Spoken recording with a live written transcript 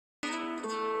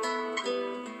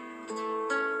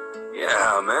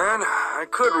Yeah, man. I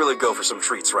could really go for some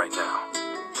treats right now.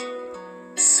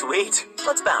 Sweet.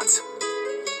 Let's bounce.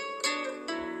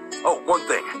 Oh, one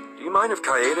thing. Do you mind if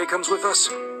Kaede comes with us?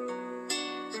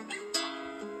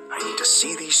 I need to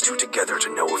see these two together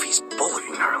to know if he's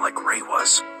bullying her like Ray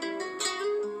was.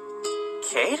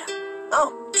 Cade?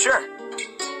 Oh, sure.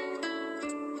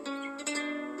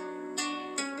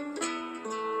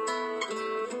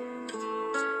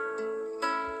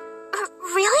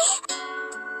 Really?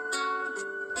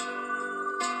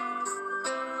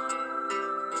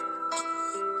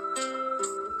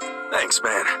 Thanks,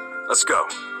 man. Let's go.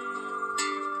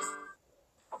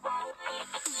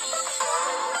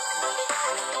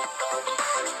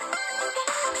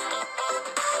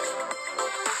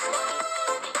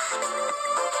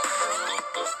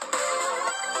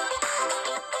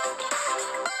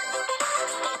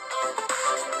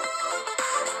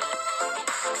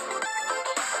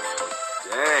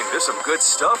 Dang, there's some good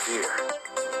stuff here.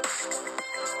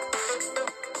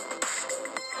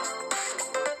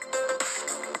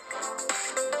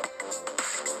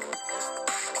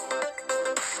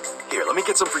 Here, let me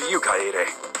get some for you, Kaede.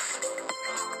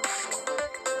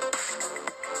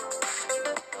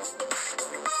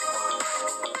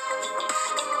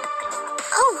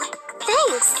 Oh,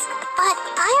 thanks. But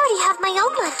I already have my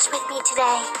own lunch with me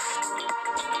today.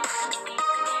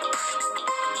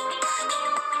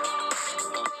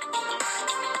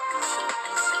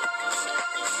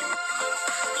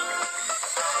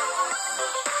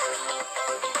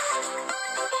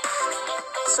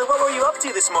 So what were you up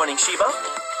to this morning, Shiba?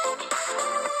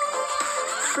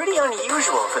 Pretty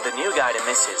unusual for the new guy to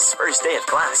miss his first day of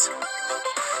class.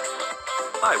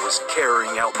 I was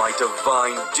carrying out my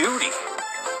divine duty.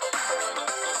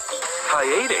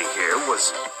 Kaede here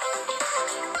was...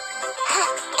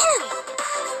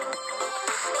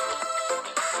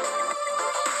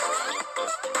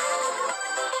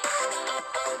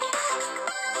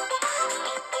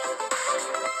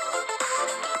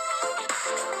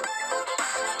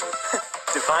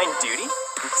 Divine duty?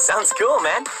 Sounds cool,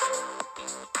 man.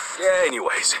 Yeah,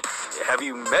 anyways, have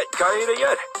you met Kaede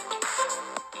yet?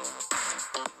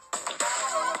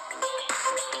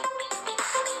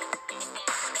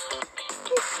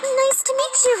 Nice to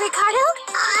meet you, Ricardo.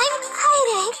 I'm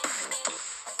Kaede.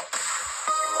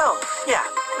 Oh, yeah,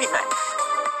 we've met.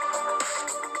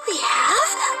 We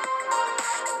have?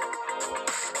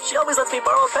 She always lets me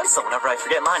borrow a pencil whenever I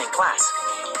forget mine in class.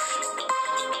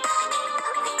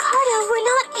 Ricardo, we're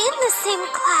not in the same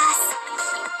class.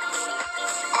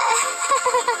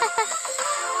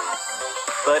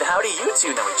 But how do you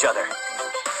two know each other?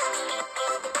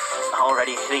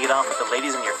 Already hitting it off with the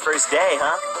ladies on your first day,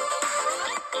 huh?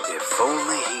 If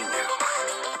only he knew.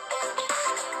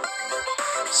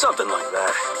 Something like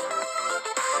that.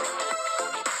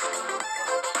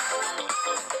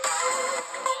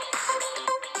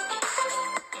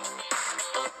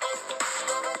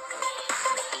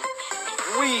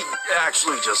 We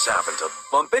actually just happened to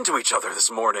bump into each other this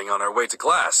morning on our way to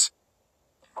class.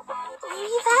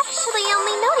 We've actually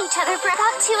only known each other for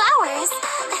about 2 hours.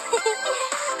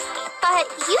 But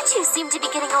you two seem to be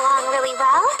getting along really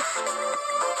well.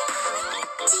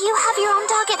 Do you have your own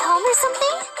dog at home or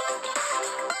something?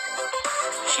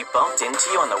 She bumped into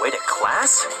you on the way to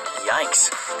class? Yikes.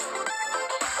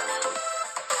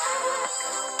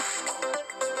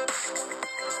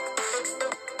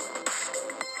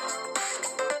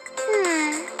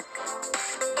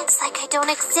 It's like I don't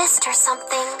exist or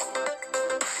something.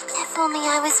 If only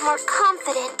I was more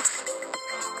confident.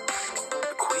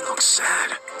 The queen looks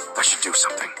sad. I should do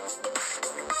something.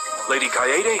 Lady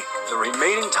Kaede, the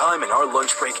remaining time in our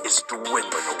lunch break is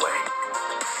dwindling away.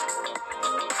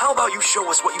 How about you show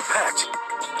us what you packed?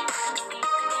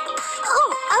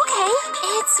 Oh, okay.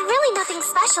 It's really nothing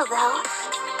special, though.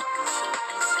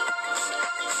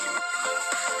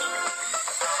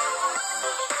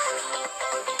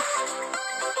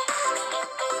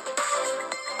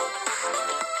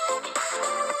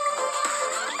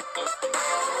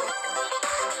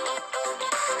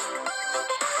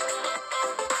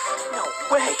 No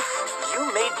way! You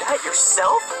made that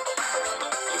yourself?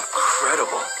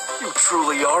 Incredible. You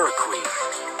truly are a queen.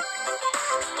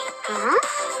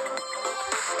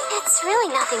 It's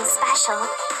really nothing special.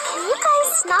 Can you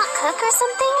guys not cook or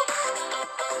something?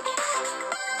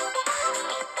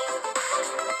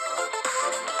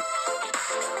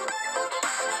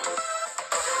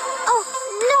 Oh,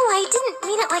 no, I didn't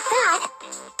mean it like that.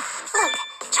 Look,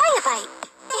 try a bite.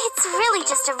 It's really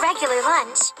just a regular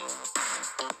lunch.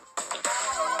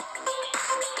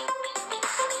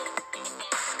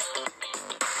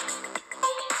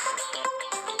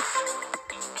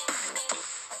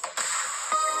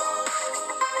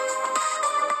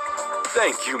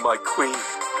 Thank you, my queen.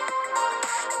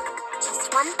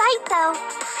 Just one bite, though.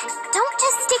 And don't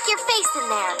just stick your face in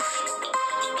there.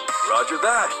 Roger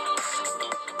that.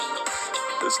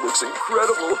 This looks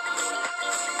incredible.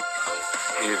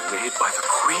 Handmade by the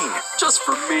queen, just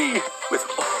for me, with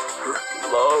all her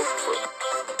love.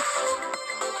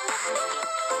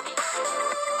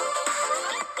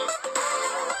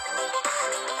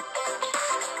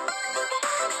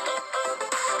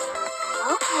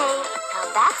 Okay, now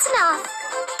that's enough.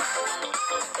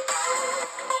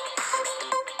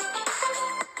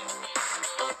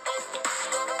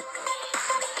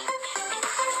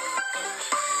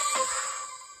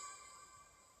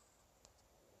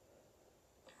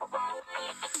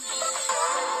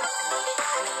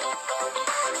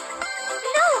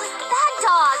 No, that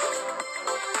dog!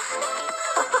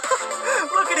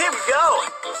 Look at him go!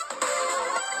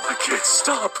 I can't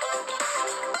stop.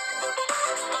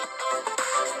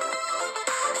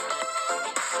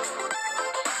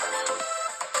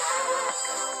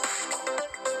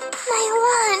 My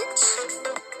lunch.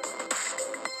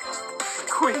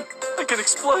 Queen, I can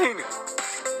explain.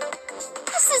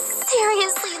 This is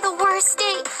seriously the worst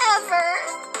day ever.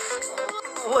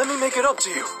 Let me make it up to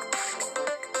you.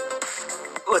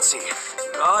 Let's see.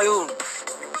 I'll